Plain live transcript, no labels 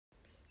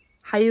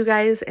Hi, you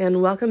guys,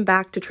 and welcome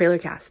back to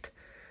TrailerCast.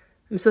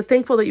 I'm so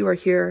thankful that you are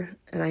here,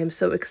 and I am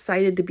so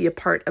excited to be a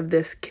part of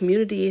this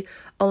community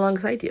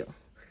alongside you.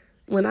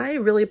 When I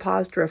really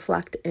pause to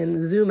reflect and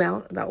zoom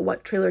out about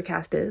what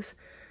TrailerCast is,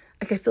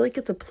 I feel like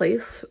it's a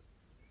place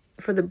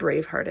for the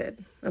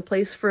brave-hearted, a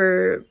place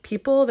for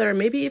people that are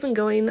maybe even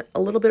going a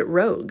little bit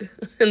rogue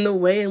in the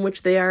way in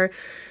which they are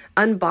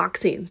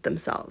unboxing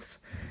themselves.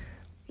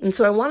 And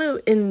so I want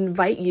to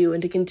invite you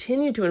and to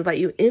continue to invite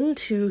you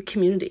into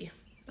community.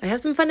 I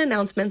have some fun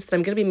announcements that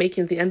I'm going to be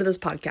making at the end of this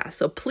podcast,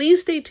 so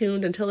please stay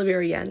tuned until the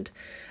very end.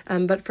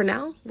 But for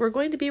now, we're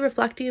going to be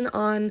reflecting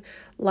on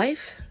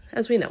life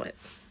as we know it.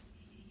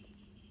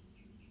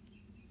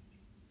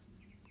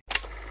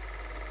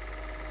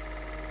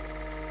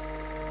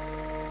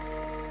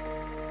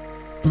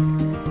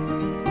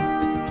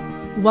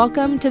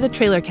 Welcome to the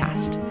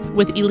TrailerCast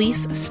with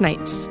Elise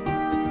Snipes.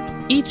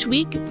 Each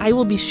week, I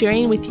will be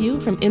sharing with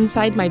you from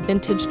inside my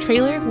vintage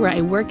trailer where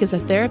I work as a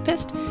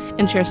therapist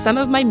and share some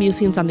of my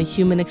musings on the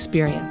human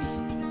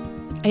experience.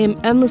 I am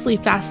endlessly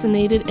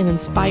fascinated and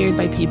inspired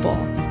by people.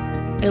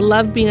 I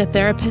love being a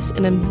therapist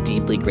and am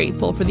deeply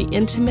grateful for the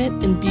intimate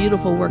and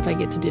beautiful work I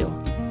get to do.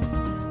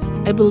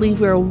 I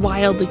believe we are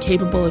wildly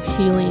capable of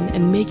healing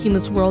and making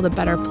this world a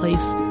better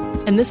place,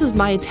 and this is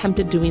my attempt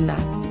at doing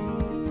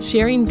that.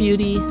 Sharing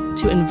beauty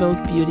to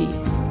invoke beauty.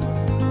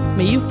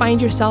 May you find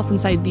yourself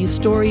inside these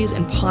stories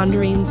and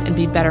ponderings and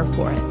be better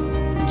for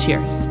it.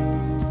 Cheers.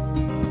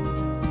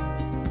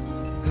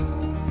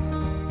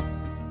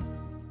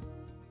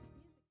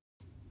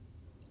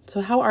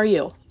 So how are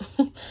you?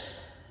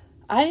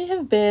 I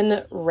have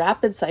been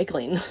rapid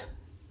cycling.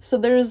 So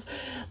there's,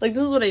 this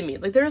is what I mean.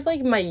 There's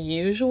my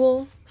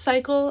usual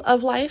cycle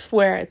of life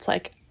where it's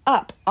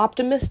up,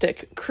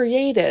 optimistic,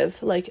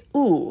 creative,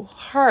 ooh,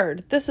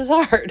 hard, this is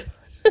hard.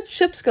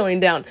 Ship's going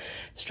down,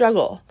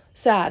 struggle.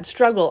 Sad,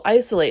 struggle,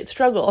 isolate,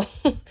 struggle.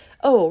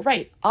 Oh,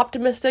 right,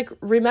 optimistic,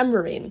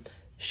 remembering.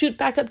 Shoot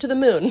back up to the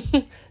moon.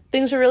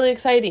 Things are really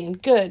exciting.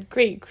 Good,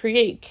 great,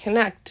 create,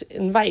 connect,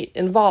 invite,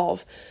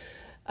 involve.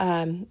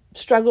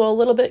 Struggle a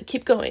little bit,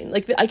 keep going.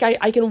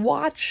 I can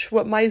watch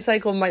what my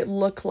cycle might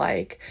look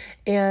like.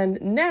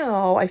 And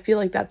now I feel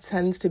like that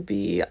tends to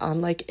be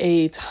on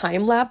a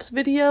time-lapse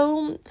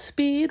video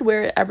speed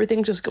where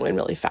everything's just going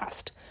really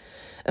fast.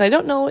 And I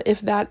don't know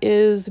if that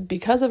is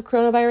because of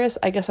coronavirus.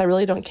 I guess I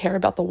really don't care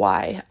about the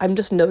why. I'm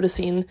just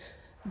noticing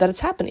that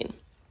it's happening.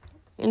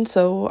 And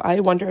so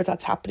I wonder if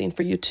that's happening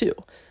for you too.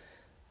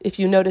 If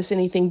you notice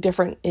anything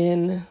different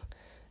in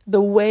the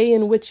way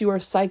in which you are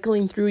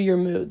cycling through your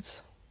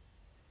moods.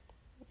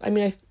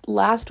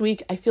 Last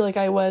week, I feel like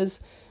I was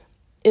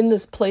in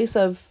this place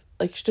of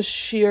just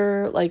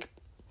sheer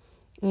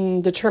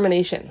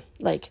determination.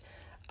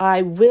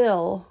 I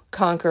will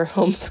conquer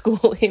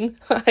homeschooling.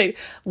 I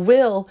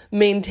will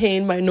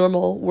maintain my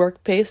normal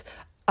work pace.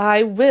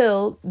 I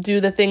will do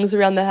the things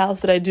around the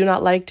house that I do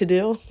not like to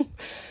do.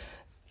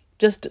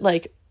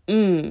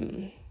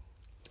 And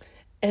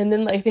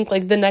then I think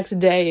the next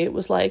day it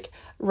was I'm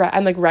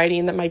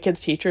writing that my kid's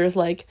teacher is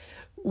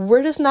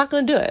we're just not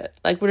going to do it.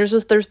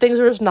 There's things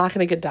we're just not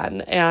going to get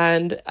done.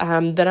 And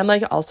then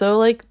I'm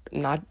also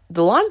not,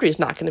 the laundry's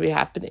not going to be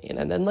happening.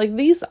 And then I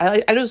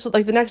just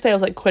the next day I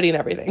was quitting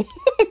everything.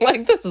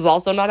 This is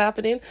also not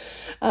happening.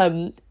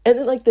 And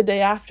then the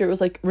day after it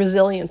was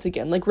resilience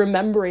again,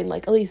 remembering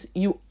at least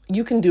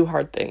you can do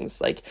hard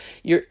things.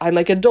 I'm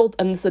adult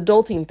in this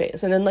adulting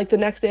phase. And then the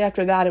next day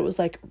after that, it was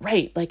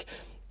right.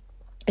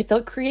 I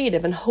felt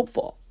creative and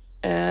hopeful.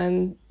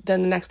 And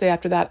then the next day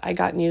after that, I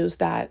got news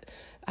that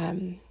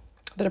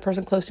a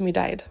person close to me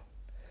died.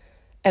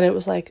 And it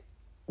was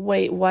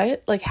wait,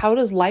 what?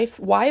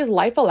 Why is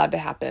life allowed to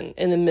happen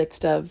in the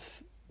midst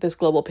of this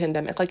global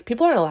pandemic?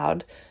 People aren't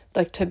allowed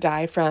to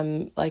die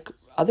from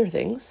other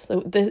things.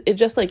 It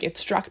just it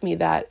struck me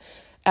that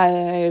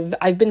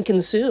I've been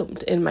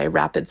consumed in my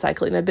rapid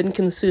cycling. I've been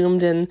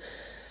consumed in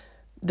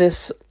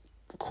this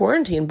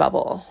quarantine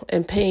bubble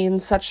and paying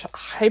such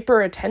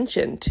hyper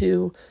attention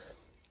to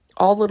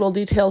all little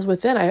details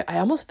within. I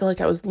almost feel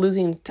I was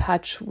losing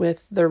touch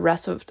with the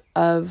rest of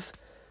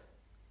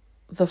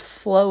the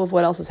flow of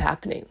what else is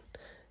happening.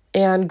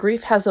 And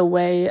grief has a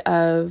way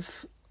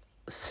of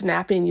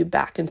snapping you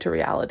back into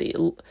reality.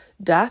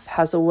 Death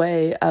has a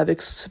way of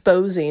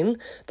exposing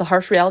the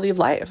harsh reality of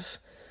life.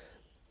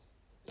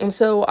 And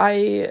so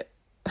I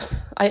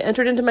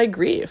entered into my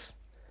grief.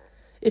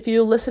 If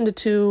you listened to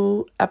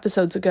 2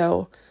 episodes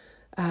ago,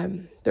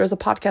 there was a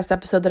podcast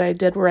episode that I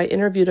did where I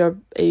interviewed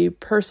a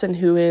person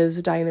who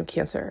is dying of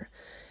cancer.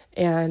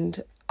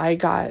 And I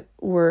got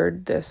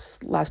word this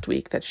last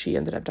week that she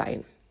ended up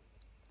dying.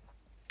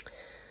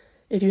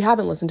 If you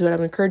haven't listened to it, I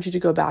would encourage you to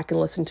go back and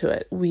listen to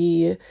it.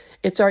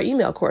 It's our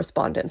email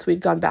correspondence. We'd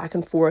gone back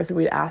and forth and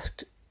we'd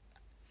asked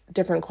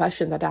different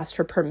questions. I'd asked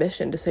her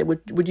permission to say,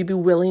 would you be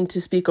willing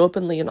to speak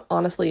openly and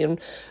honestly and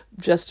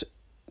just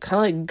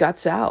kind of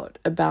guts out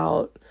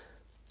about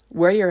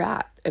where you're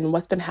at and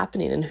what's been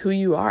happening and who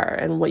you are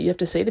and what you have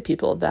to say to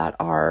people that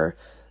are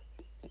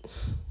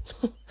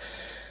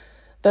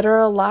that are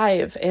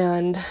alive.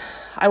 And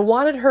I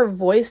wanted her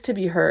voice to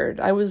be heard.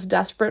 I was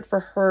desperate for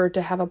her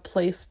to have a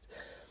place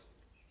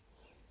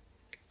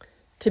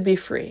to be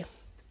free.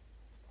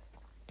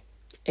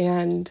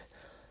 And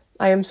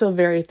I am so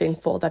very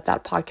thankful that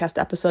that podcast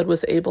episode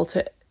was able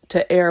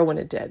to air when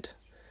it did.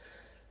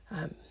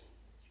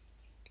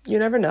 You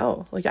never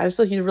know. Like, I just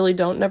feel like you really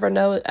don't never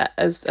know,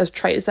 as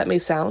trite as that may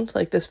sound,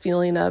 like this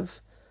feeling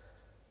of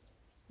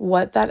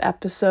what that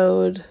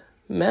episode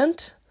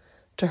meant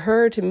to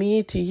her, to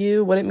me, to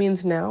you, what it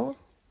means now.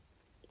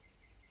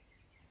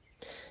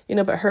 You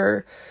know, but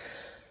her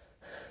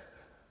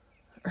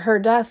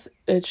death,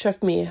 it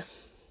shook me.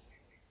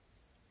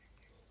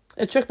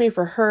 It shook me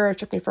for her, it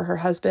shook me for her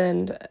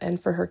husband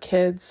and for her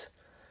kids,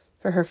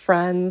 for her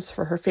friends,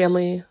 for her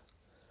family,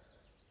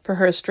 for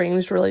her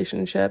estranged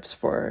relationships,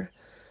 for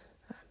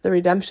the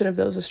redemption of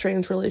those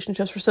estranged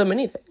relationships, for so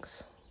many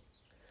things.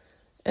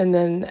 And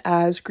then,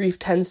 as grief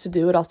tends to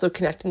do, it also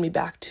connected me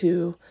back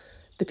to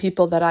the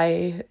people that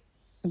I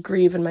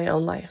grieve in my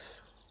own life.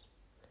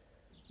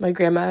 My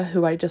grandma,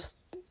 who I just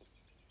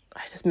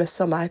miss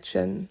so much,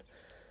 and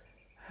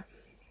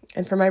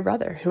for my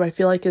brother, who I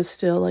feel like is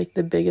still like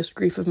the biggest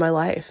grief of my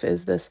life,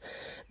 is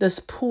this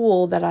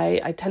pool that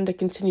I tend to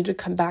continue to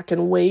come back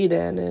and wade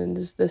in, and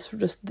is this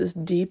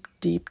deep,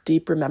 deep,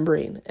 deep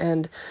remembering.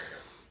 And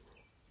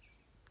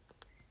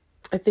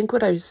I think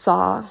what I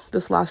saw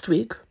this last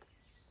week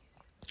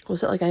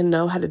was that, like, I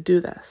know how to do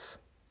this.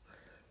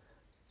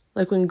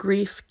 Like, when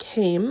grief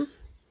came,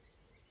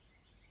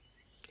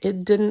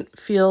 it didn't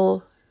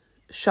feel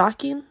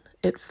shocking.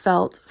 It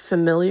felt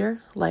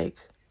familiar, like,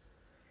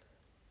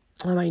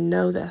 oh, I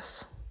know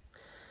this.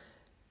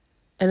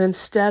 And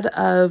instead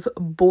of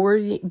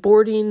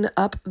boarding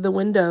up the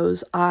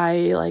windows,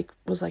 I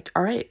was like,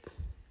 all right,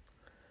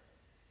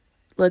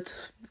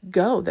 let's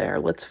go there.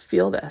 Let's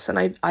feel this.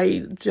 And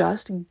I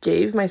just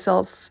gave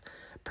myself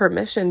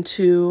permission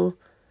to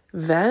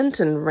vent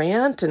and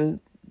rant and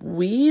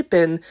weep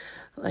and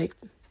like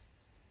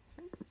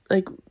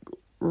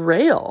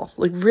rail,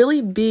 like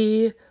really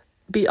be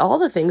all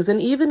the things.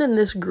 And even in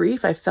this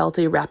grief, I felt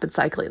a rapid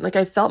cycling. Like,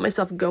 I felt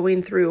myself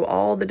going through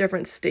all the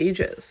different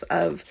stages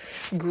of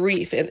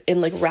grief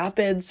in like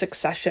rapid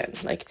succession.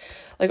 Like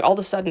all of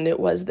a sudden it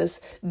was this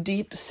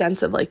deep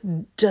sense of like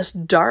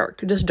just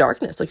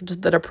darkness, like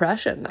just the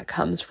depression that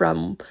comes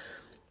from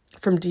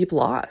deep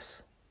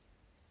loss.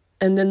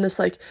 And then this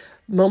like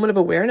moment of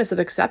awareness, of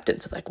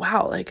acceptance, of like,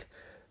 wow, like,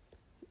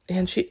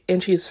 and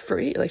she's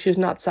free, like she's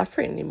not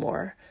suffering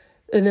anymore.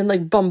 And then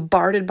like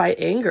bombarded by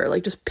anger,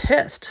 like just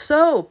pissed,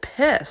 so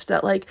pissed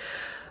that like,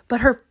 but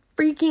her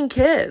freaking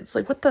kids,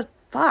 like what the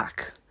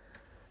fuck?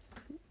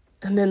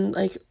 And then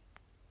like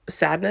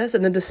sadness,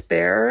 and then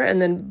despair,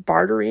 and then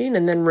bartering,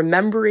 and then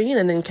remembering,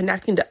 and then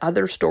connecting to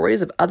other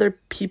stories of other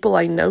people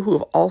I know who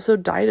have also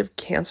died of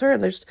cancer,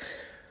 and they're just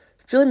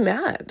feeling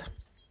mad.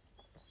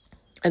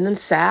 And then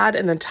sad,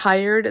 and then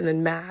tired, and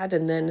then mad,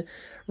 and then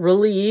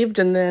relieved,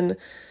 and then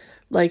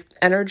like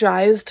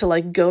energized to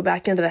like go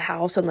back into the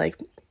house and like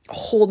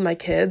hold my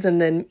kids,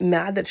 and then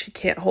mad that she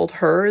can't hold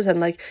hers,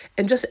 and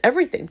just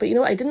everything. But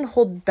I didn't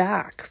hold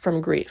back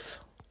from grief.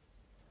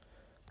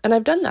 And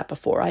I've done that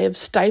before. I have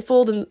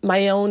stifled in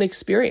my own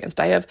experience.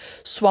 I have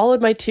swallowed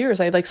my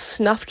tears. I like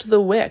snuffed the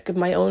wick of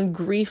my own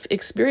grief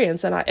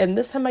experience. And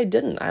this time I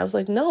didn't. I was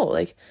like, no,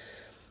 like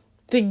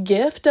the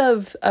gift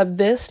of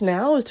this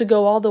now is to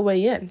go all the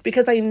way in,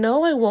 because I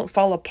know I won't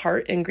fall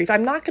apart in grief.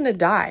 I'm not going to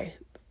die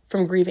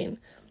from grieving.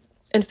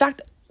 In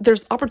fact,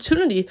 there's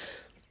opportunity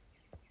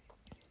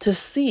to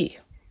see,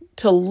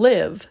 to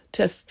live,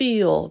 to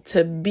feel,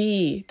 to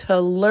be, to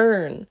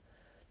learn,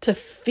 to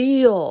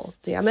feel,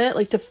 damn it,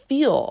 like to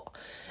feel.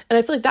 And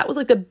I feel like that was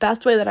like the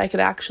best way that I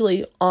could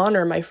actually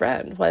honor my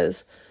friend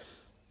was,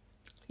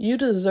 you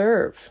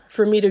deserve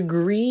for me to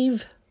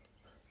grieve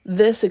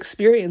this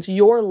experience,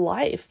 your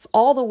life,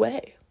 all the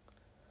way.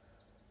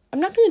 I'm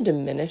not going to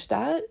diminish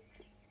that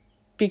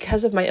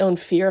because of my own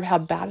fear of how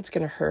bad it's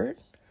going to hurt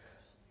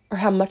or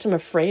how much I'm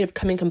afraid of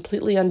coming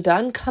completely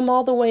undone. Come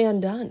all the way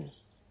undone.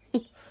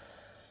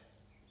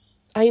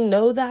 I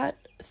know that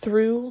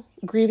through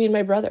grieving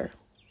my brother,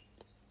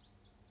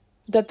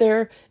 that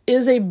there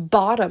is a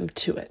bottom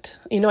to it.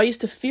 I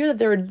used to fear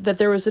that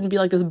there was going to be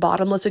like this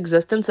bottomless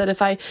existence, that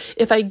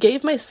if I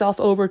gave myself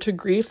over to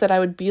grief, that I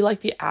would be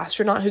like the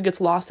astronaut who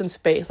gets lost in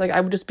space. Like I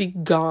would just be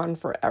gone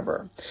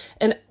forever.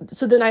 And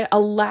so then I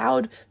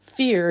allowed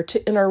fear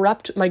to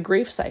interrupt my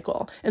grief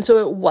cycle. And so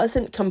it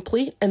wasn't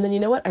complete. And then you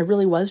know what? I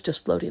really was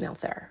just floating out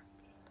there.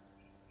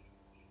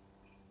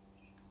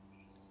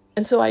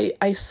 And so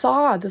I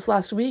saw this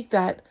last week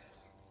that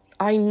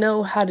I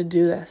know how to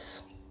do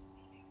this.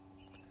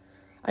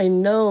 I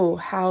know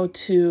how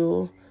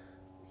to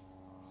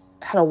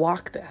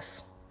walk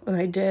this. And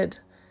I did.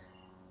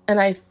 And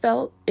I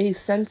felt a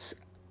sense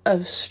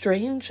of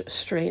strange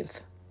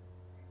strength.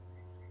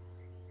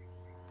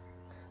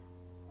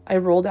 I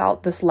rolled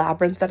out this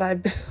labyrinth that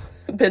I've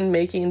been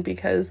making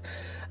because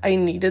I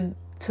needed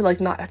to like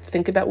not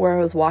think about where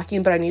I was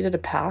walking, but I needed a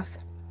path.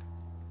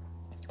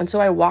 And so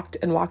I walked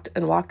and walked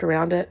and walked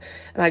around it,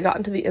 and I got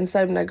into the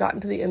inside. When I got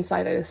into the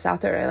inside, I just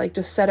sat there. I like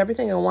just said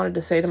everything I wanted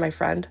to say to my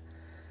friend.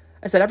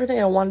 I said everything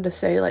I wanted to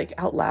say, like,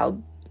 out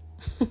loud.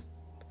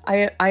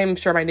 I am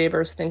sure my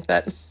neighbors think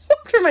that,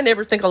 I'm sure my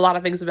neighbors think a lot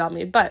of things about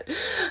me, but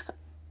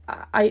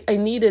I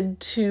needed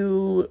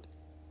to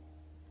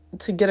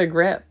get a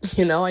grip,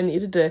 you know. I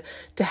needed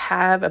to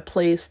have a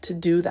place to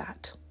do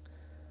that.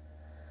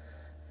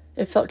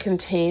 It felt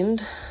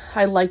contained.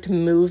 I liked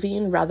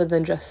moving rather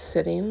than just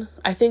sitting.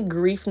 I think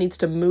grief needs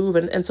to move.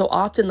 And so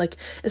often, like,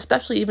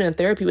 especially even in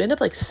therapy, we end up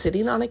like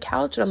sitting on a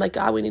couch and I'm like,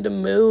 God, we need to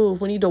move.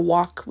 We need to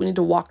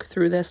walk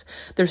through this.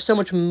 There's so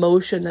much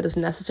motion that is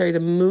necessary to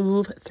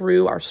move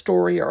through our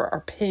story or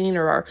our pain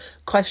or our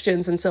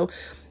questions. And so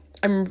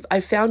I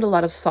found a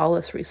lot of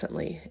solace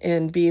recently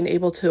in being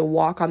able to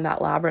walk on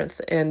that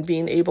labyrinth and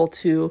being able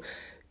to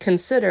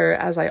consider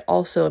as I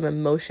also am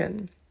in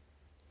motion.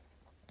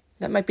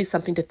 That might be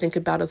something to think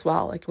about as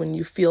well. Like when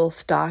you feel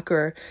stuck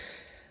or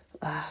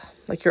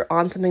like you're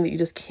on something that you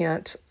just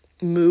can't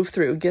move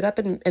through, get up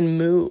and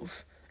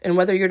move. And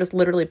whether you're just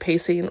literally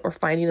pacing or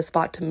finding a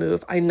spot to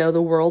move, I know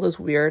the world is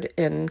weird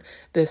in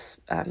this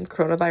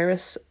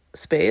coronavirus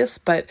space,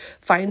 but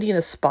finding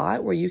a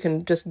spot where you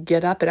can just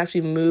get up and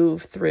actually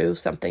move through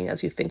something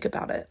as you think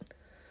about it.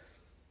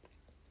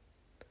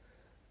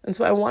 And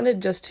so I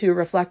wanted just to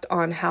reflect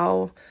on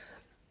how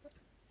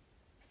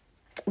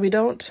we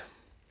don't,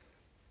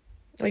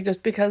 like,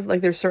 just because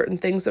like there's certain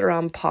things that are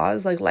on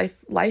pause, like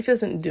life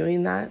isn't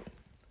doing that.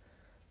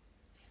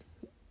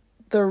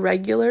 The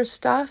regular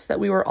stuff that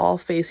we were all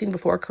facing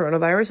before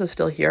coronavirus is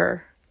still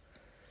here.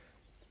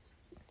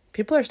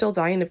 People are still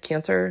dying of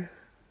cancer.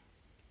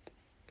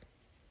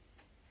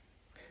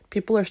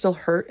 People are still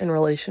hurt in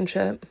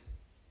relationship.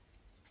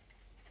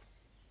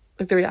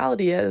 Like the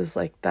reality is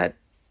like that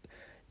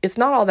it's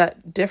not all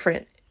that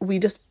different. We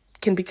just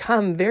can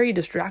become very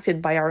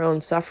distracted by our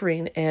own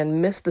suffering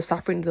and miss the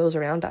suffering of those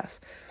around us.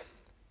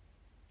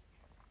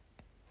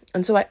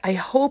 And so I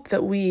hope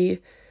that we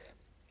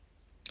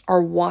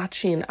are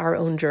watching our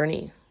own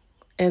journey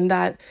and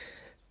that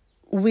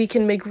we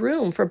can make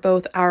room for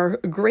both our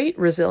great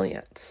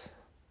resilience,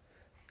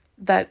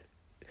 that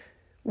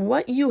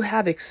what you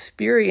have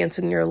experienced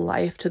in your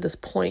life to this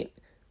point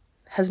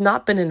has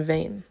not been in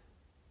vain.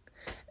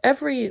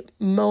 Every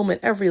moment,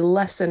 every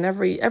lesson,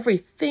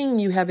 everything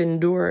you have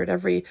endured,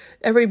 every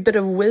bit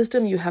of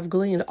wisdom you have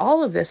gleaned,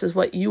 all of this is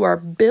what you are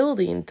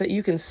building that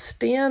you can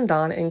stand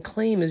on and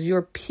claim as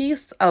your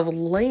piece of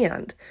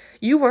land.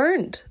 You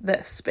earned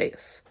this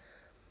space.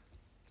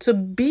 So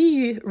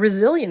be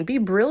resilient, be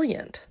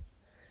brilliant.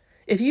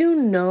 If you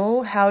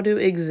know how to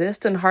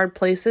exist in hard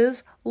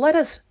places, let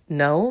us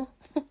know.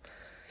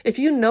 If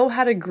you know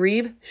how to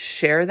grieve,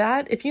 share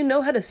that. If you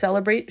know how to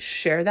celebrate,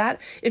 share that.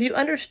 If you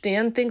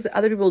understand things that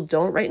other people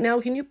don't right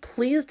now, can you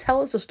please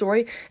tell us a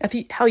story of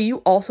how you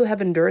also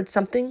have endured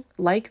something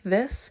like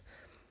this?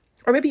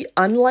 Or maybe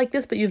unlike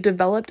this, but you've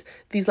developed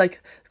these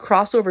like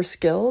crossover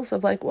skills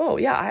of like, whoa,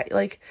 yeah,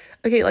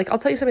 I'll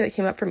tell you something that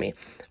came up for me.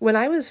 When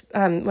I was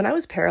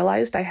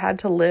paralyzed, I had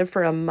to live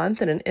for a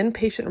month in an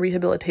inpatient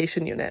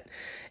rehabilitation unit.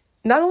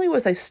 Not only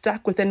was I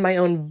stuck within my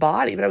own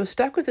body, but I was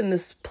stuck within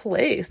this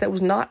place that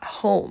was not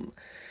home.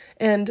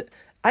 And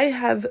I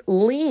have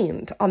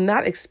leaned on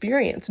that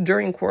experience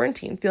during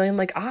quarantine, feeling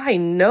like I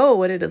know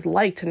what it is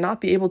like to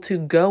not be able to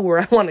go where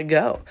I want to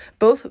go,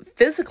 both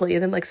physically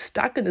and then like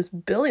stuck in this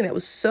building that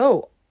was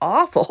so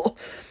awful.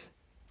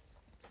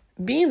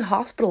 Being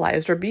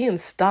hospitalized or being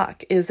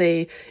stuck is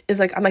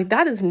like, I'm like,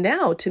 that is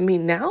now, to me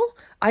now,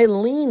 I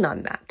lean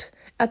on that.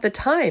 At the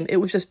time, it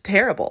was just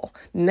terrible.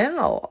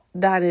 Now,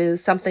 that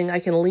is something I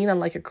can lean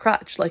on like a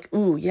crutch. Like,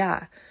 ooh,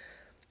 yeah.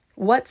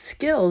 What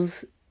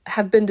skills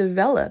have been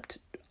developed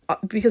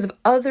because of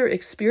other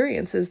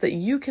experiences that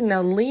you can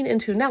now lean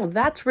into now?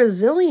 That's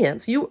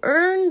resilience. You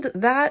earned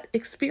that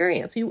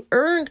experience. You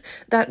earned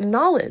that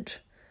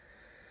knowledge.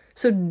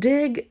 So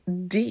dig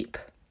deep.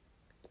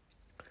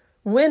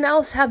 When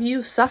else have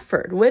you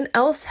suffered? When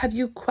else have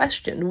you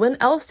questioned? When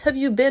else have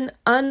you been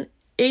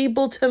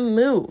unable to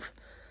move?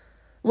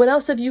 When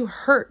else have you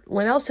hurt?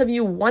 When else have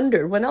you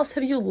wondered? When else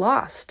have you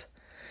lost?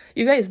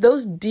 You guys,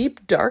 those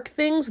deep, dark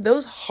things,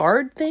 those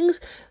hard things,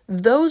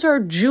 those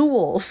are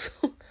jewels.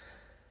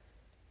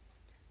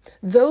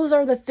 Those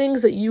are the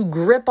things that you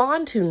grip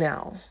onto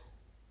now.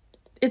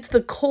 It's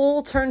the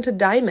coal turned to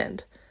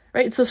diamond,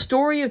 right? It's a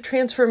story of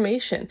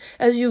transformation.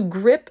 As you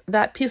grip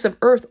that piece of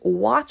earth,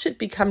 watch it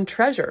become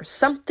treasure,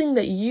 something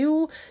that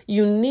you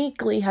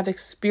uniquely have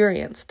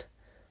experienced.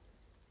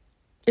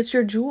 It's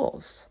your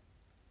jewels.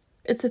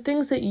 It's the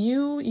things that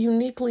you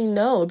uniquely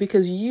know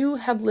because you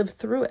have lived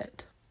through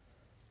it.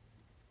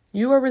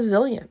 You are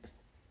resilient.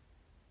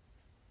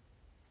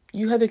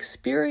 You have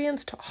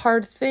experienced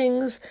hard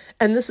things,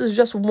 and this is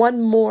just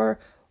one more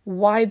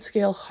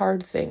wide-scale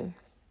hard thing.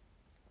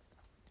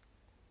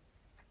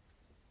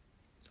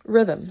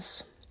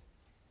 Rhythms.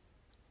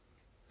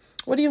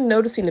 What are you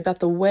noticing about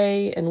the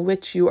way in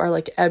which you are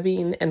like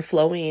ebbing and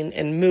flowing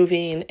and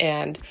moving,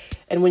 and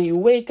when you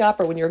wake up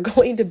or when you're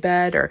going to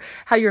bed, or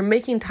how you're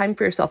making time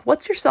for yourself?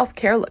 What's your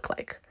self-care look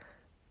like?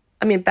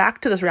 I mean, back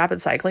to this rapid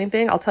cycling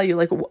thing, I'll tell you,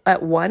 like,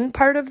 at one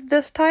part of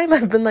this time,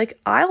 I've been like,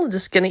 I'm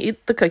just going to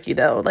eat the cookie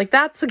dough. Like,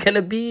 that's going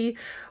to be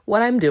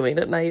what I'm doing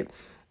at night.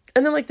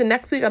 And then, like, the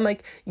next week, I'm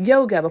like,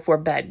 yoga before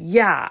bed.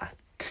 Yeah,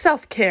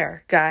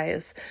 self-care,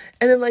 guys.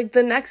 And then, like,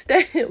 the next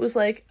day, it was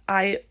like,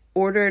 I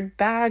ordered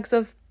bags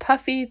of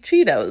puffy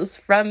Cheetos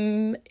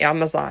from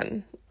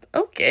Amazon.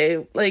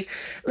 Okay, like,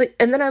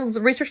 and then I was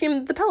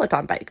researching the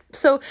Peloton bike.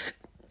 So,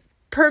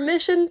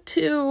 permission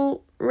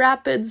to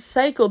rapid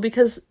cycle,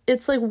 because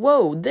it's like,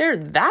 whoa,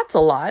 that's a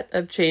lot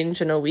of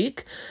change in a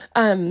week.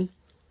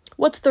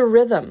 What's the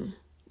rhythm?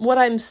 What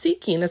I'm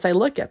seeking as I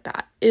look at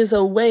that is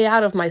a way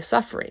out of my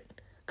suffering.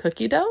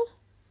 Cookie dough,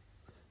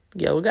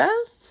 yoga,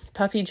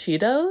 puffy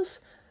Cheetos,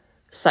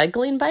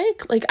 cycling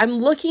bike. Like, I'm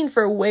looking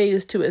for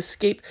ways to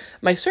escape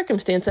my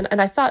circumstance.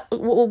 And I thought,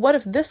 well, what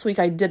if this week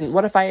I didn't?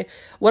 What if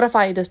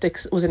I just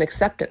was an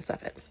acceptance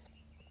of it?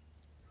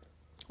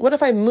 What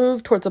if I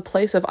move towards a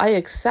place of, I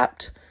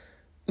accept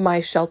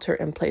my shelter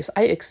in place.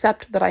 I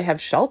accept that I have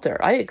shelter.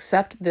 I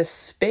accept this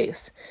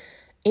space.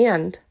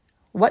 And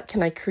what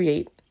can I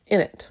create in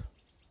it?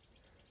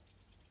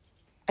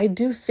 I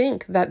do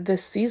think that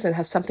this season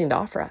has something to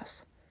offer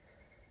us.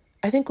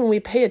 I think when we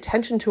pay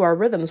attention to our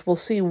rhythms, we'll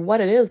see what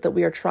it is that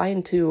we are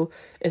trying to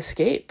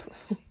escape.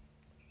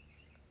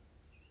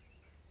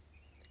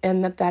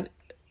 And that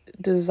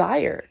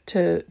desire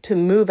to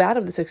move out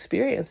of this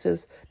experience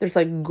there's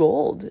like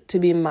gold to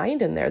be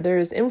mined in there.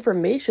 There's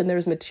information,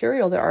 there's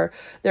material, there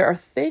are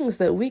things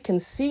that we can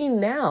see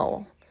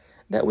now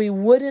that we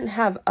wouldn't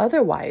have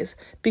otherwise,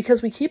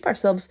 because we keep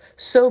ourselves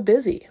so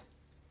busy,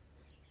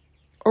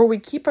 or we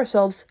keep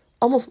ourselves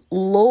almost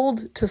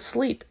lulled to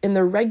sleep in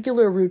the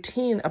regular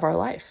routine of our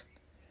life.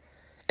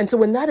 And so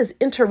when that is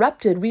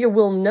interrupted, we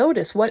will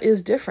notice what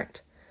is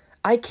different.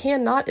 I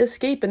cannot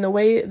escape in the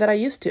way that I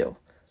used to.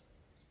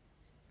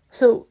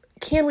 So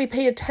can we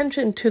pay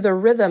attention to the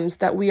rhythms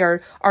that we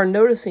are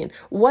noticing?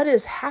 What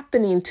is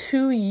happening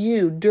to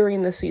you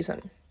during the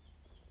season?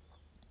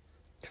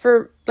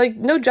 For like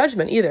no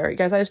judgment either,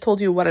 guys. I just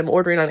told you what I'm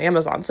ordering on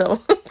Amazon.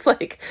 So it's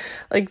like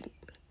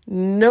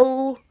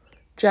no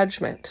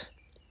judgment.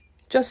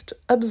 Just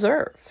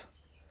observe.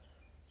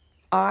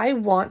 I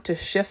want to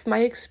shift my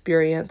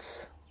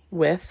experience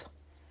with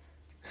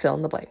fill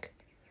in the blank.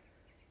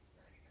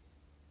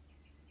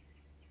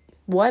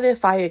 What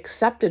if I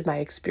accepted my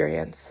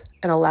experience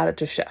and allowed it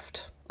to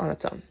shift on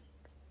its own?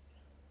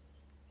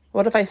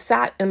 What if I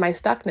sat in my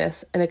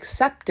stuckness and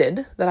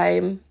accepted that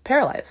I'm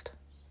paralyzed?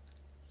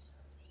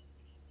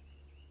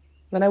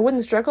 Then I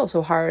wouldn't struggle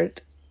so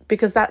hard,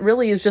 because that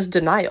really is just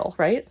denial,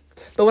 right?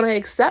 But when I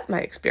accept my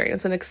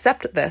experience and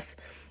accept this,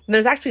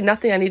 there's actually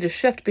nothing I need to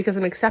shift, because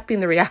I'm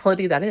accepting the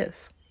reality that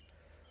is.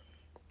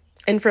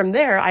 And from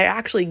there, I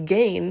actually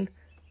gain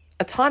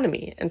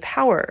autonomy and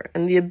power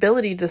and the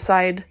ability to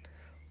decide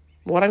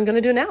what I'm going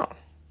to do now.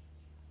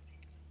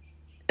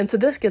 And so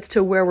this gets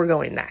to where we're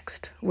going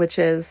next, which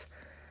is,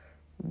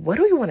 what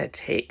do we want to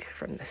take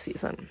from this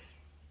season?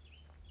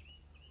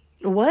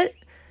 What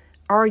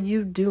are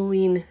you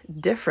doing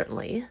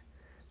differently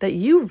that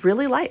you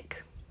really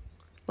like?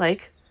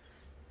 Like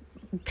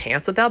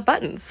pants without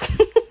buttons.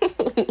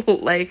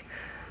 Like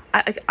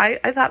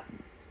I thought,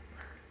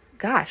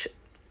 gosh,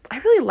 I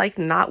really like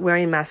not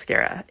wearing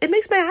mascara. It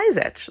makes my eyes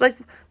itch. Like,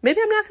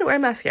 maybe I'm not going to wear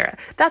mascara.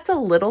 That's a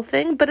little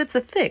thing, but it's a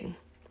thing.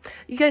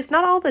 You guys,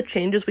 not all the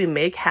changes we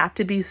make have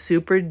to be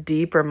super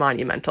deep or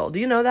monumental. Do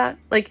you know that?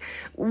 Like,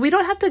 we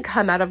don't have to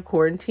come out of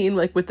quarantine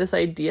like with this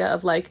idea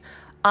of like,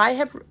 I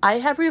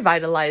have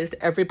revitalized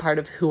every part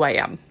of who I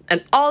am,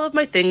 and all of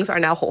my things are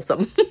now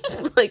wholesome.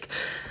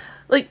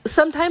 Like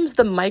sometimes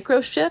the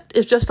micro shift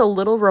is just a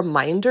little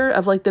reminder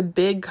of like the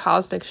big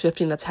cosmic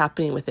shifting that's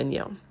happening within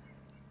you.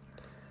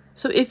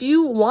 So if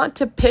you want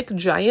to pick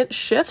giant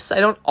shifts,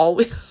 I don't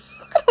know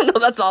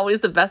that's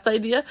always the best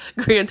idea.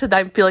 Granted,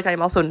 I feel like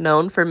I'm also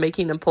known for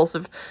making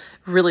impulsive,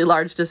 really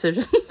large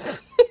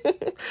decisions.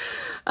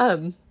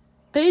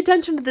 Pay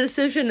attention to the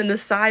decision and the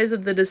size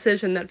of the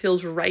decision that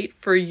feels right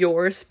for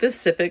your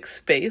specific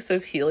space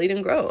of healing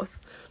and growth.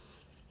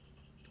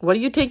 What are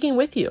you taking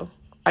with you?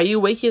 Are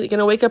you going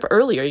to wake up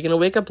early? Are you going to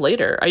wake up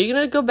later? Are you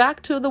going to go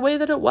back to the way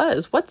that it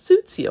was? What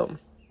suits you?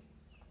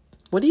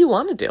 What do you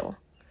want to do?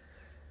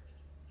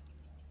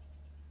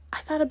 I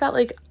thought about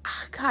like,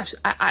 gosh,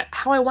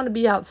 how I want to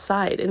be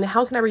outside, and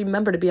how can I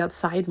remember to be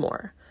outside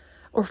more?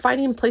 Or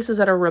finding places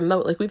that are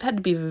remote. Like, we've had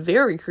to be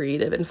very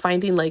creative in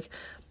finding like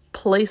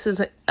places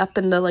up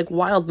in the like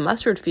wild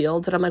mustard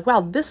fields that I'm like,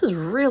 wow, this is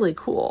really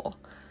cool.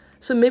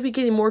 So maybe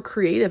getting more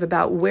creative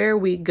about where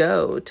we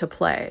go to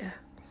play.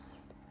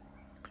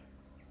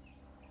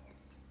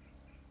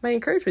 My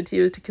encouragement to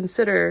you is to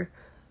consider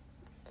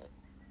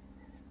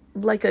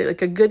like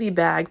a goodie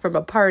bag from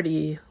a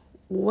party.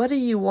 What do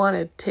you want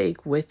to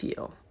take with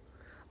you?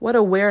 What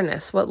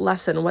awareness, what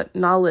lesson, what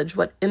knowledge,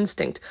 what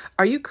instinct?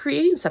 Are you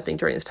creating something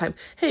during this time?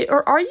 Hey,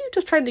 or are you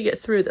just trying to get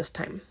through this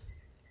time?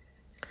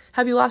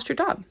 Have you lost your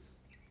job?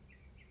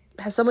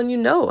 Has someone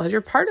has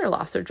your partner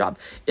lost their job?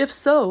 If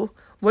so,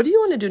 what do you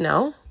want to do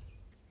now?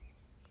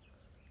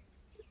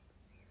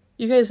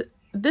 You guys,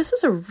 this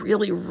is a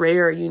really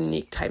rare,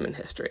 unique time in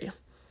history.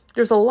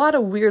 There's a lot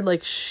of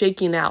weird,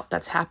 shaking out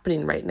that's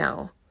happening right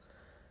now.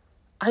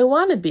 I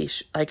want to be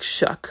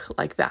shook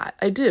like that.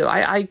 I do.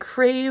 I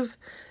crave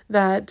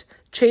that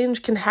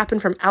change can happen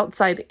from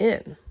outside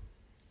in.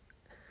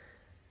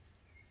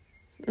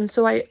 And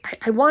so I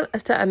want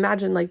us to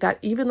imagine that,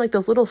 even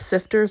those little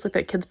sifters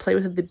that kids play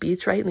with at the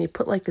beach, right? And you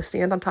put the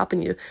sand on top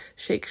and you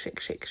shake, shake,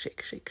 shake,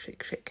 shake, shake,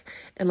 shake, shake.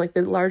 And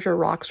the larger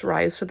rocks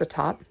rise to the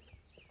top.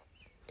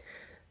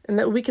 And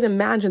that we can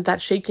imagine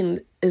that shaking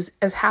is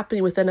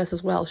happening within us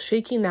as well,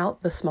 shaking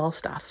out the small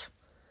stuff.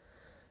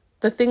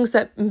 The things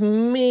that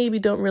maybe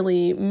don't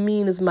really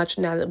mean as much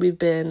now that we've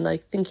been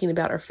thinking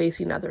about or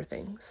facing other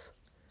things.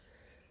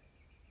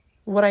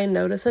 What I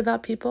notice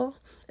about people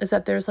is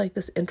that there's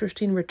this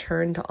interesting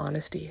return to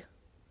honesty.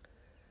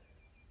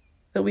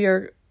 That we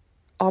are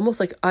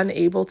almost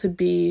unable to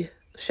be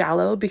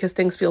shallow because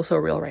things feel so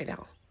real right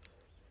now.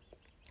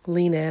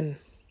 Lean in.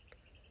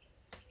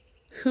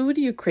 Who do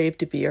you crave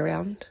to be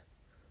around?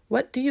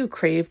 What do you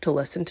crave to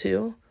listen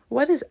to?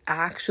 What is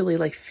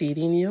actually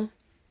feeding you?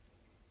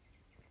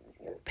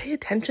 Pay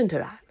attention to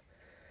that.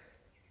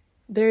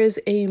 There is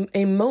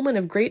a moment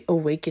of great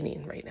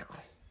awakening right now,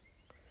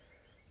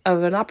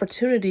 of an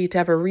opportunity to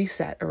have a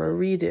reset or a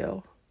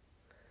redo.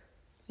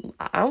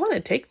 I want to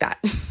take that.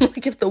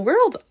 If the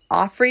world's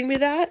offering me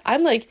that,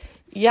 I'm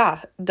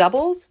yeah,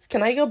 doubles.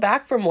 Can I go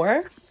back for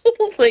more?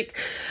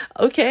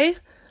 Okay.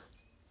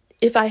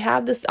 If I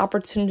have this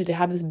opportunity to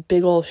have this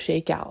big old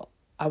shakeout,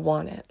 I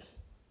want it.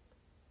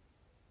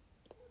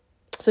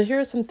 So here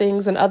are some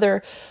things and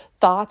other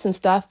thoughts and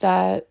stuff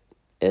that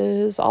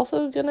is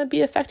also going to be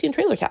affecting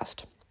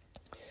TrailerCast.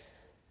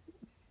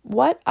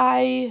 What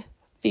I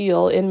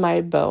feel in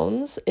my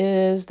bones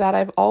is that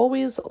I've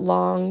always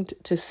longed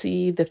to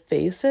see the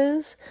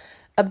faces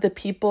of the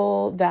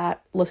people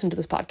that listen to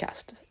this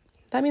podcast.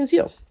 That means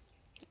you.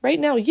 Right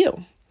now,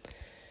 you.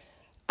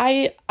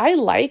 I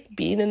like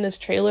being in this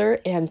trailer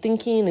and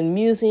thinking and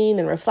musing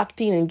and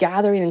reflecting and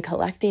gathering and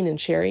collecting and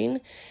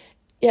sharing.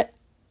 Yet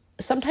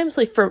sometimes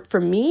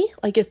for me,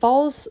 it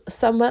falls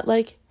somewhat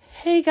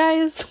hey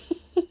guys,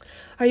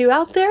 are you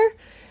out there?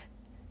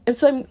 And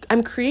so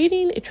I'm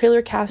creating a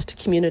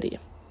TrailerCast community.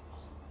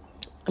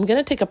 I'm going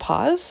to take a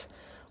pause.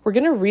 We're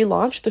going to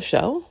relaunch the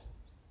show.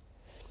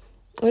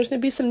 There's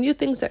going to be some new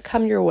things that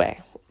come your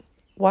way.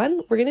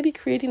 One, we're going to be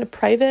creating a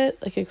private,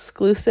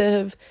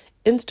 exclusive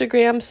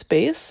Instagram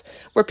space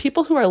where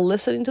people who are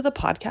listening to the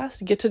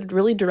podcast get to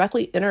really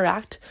directly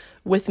interact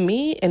with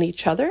me and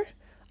each other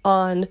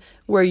on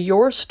where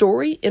your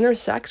story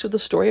intersects with the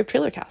story of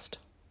TrailerCast.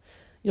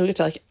 You'll get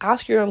to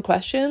ask your own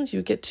questions.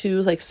 You get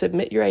to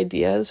submit your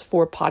ideas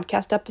for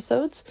podcast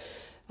episodes.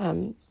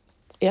 And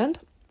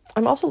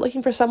I'm also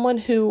looking for someone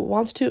who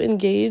wants to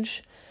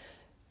engage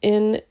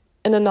in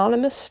an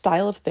anonymous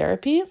style of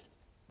therapy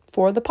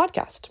for the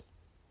podcast.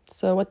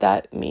 So what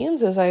that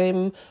means is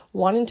I'm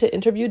wanting to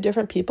interview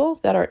different people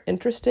that are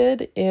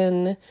interested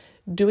in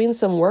doing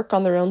some work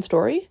on their own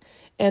story,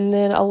 and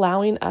then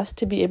allowing us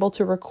to be able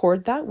to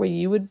record that where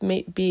you would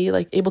be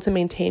able to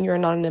maintain your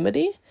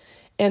anonymity.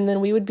 And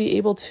then we would be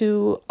able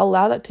to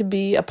allow that to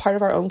be a part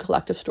of our own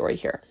collective story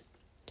here.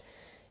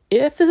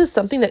 If this is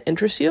something that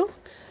interests you,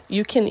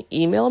 you can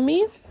email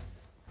me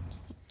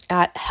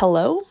at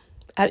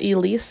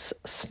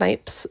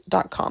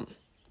hello@elisesnipes.com.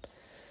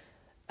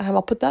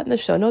 I'll put that in the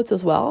show notes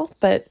as well.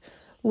 But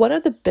one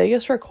of the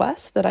biggest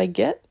requests that I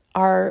get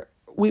are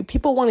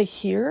people want to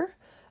hear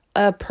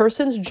a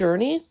person's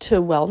journey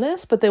to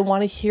wellness, but they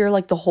want to hear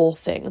the whole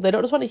thing. They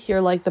don't just want to hear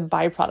the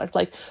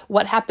byproduct,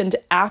 what happened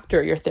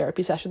after your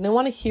therapy session. They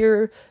want to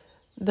hear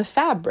the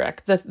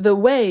fabric, the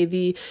way,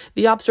 the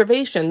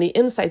observation, the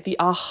insight, the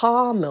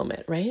aha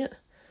moment, right?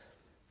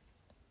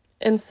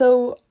 And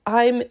so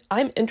I'm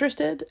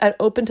interested and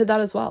open to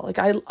that as well.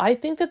 I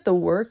think that the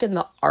work and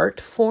the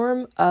art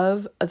form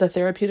of the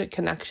therapeutic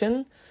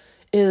connection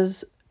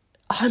is,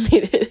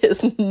 it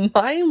is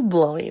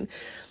mind-blowing.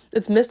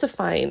 It's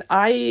mystifying.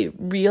 I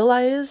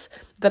realize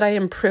that I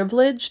am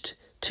privileged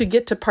to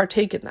get to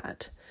partake in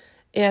that.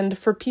 And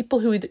for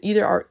people who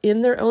either are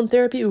in their own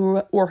therapy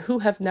or who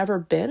have never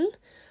been,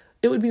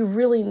 it would be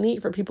really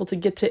neat for people to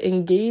get to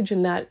engage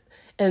in that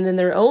and in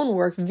their own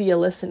work via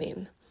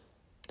listening.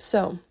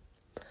 So,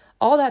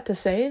 all that to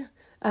say,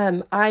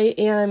 I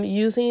am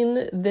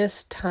using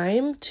this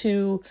time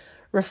to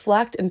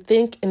reflect and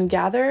think and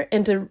gather,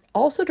 and to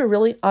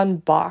really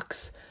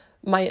unbox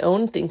my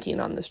own thinking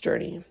on this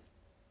journey.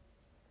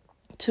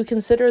 To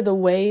consider the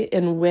way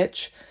in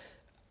which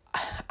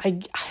I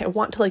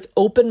want to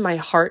open my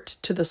heart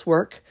to this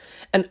work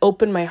and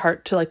open my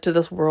heart to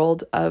this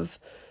world of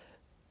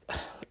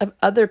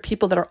other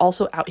people that are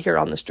also out here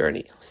on this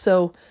journey.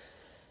 So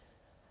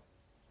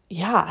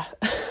yeah,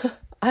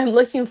 I'm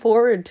looking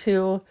forward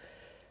to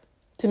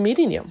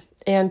meeting you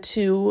and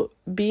to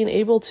being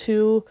able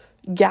to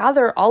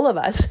gather all of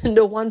us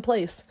into one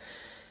place.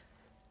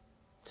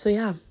 So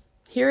yeah,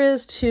 here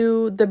is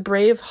to the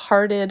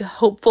brave-hearted,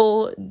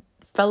 hopeful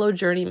fellow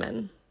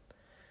journeymen,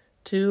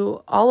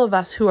 to all of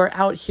us who are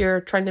out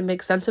here trying to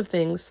make sense of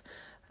things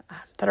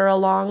that are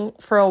along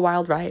for a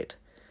wild ride.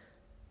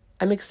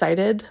 I'm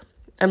excited.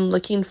 I'm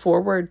looking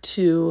forward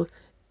to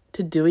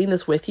doing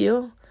this with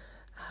you.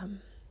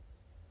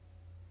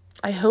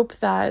 I hope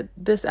that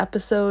this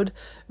episode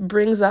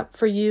brings up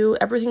for you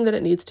everything that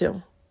it needs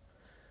to,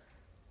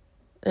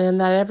 and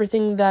that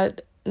everything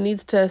that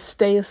needs to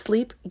stay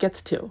asleep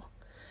gets to.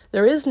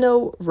 There is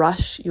no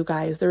rush, you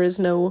guys. There is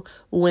no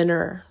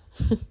winner.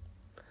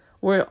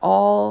 We're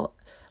all,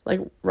 like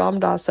Ram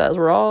Dass says,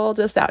 we're all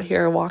just out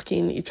here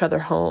walking each other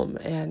home.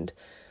 And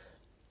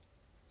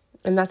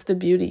that's the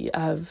beauty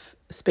of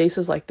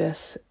spaces like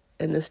this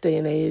in this day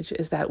and age,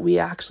 is that we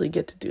actually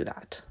get to do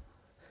that.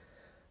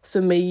 So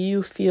may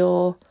you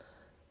feel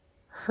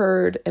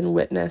heard and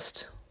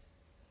witnessed.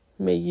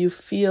 May you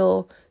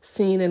feel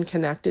seen and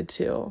connected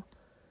to.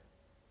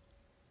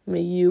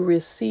 May you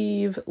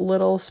receive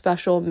little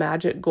special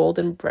magic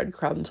golden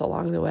breadcrumbs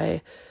along the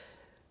way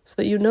so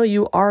that you know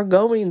you are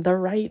going the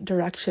right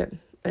direction,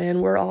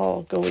 and we're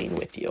all going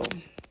with you.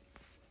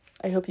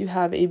 I hope you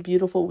have a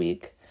beautiful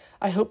week.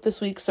 I hope this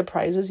week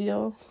surprises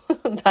you,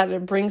 that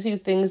it brings you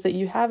things that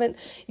you haven't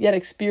yet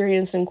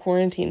experienced in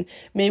quarantine.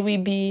 May we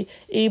be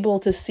able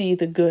to see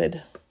the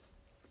good.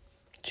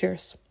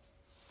 Cheers.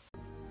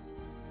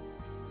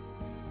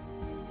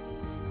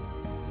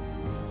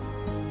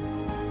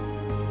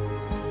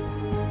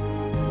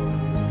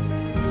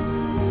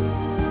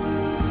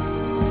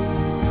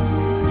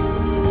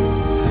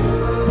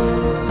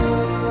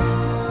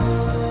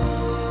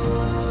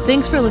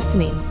 Thanks for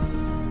listening.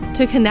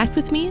 To connect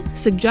with me,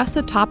 suggest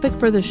a topic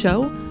for the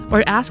show,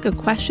 or ask a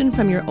question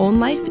from your own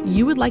life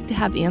you would like to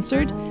have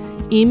answered,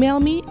 email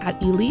me at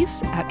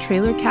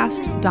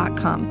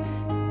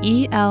elyse@trailercast.com,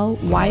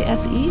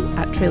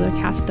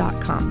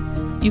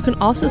 ELYSE@trailercast.com. You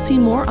can also see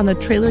more on the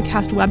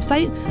Trailercast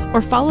website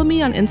or follow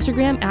me on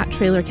Instagram at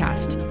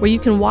Trailercast, where you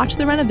can watch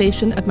the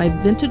renovation of my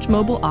vintage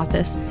mobile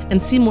office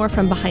and see more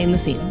from behind the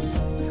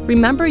scenes.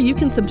 Remember, you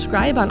can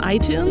subscribe on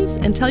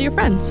iTunes and tell your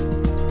friends.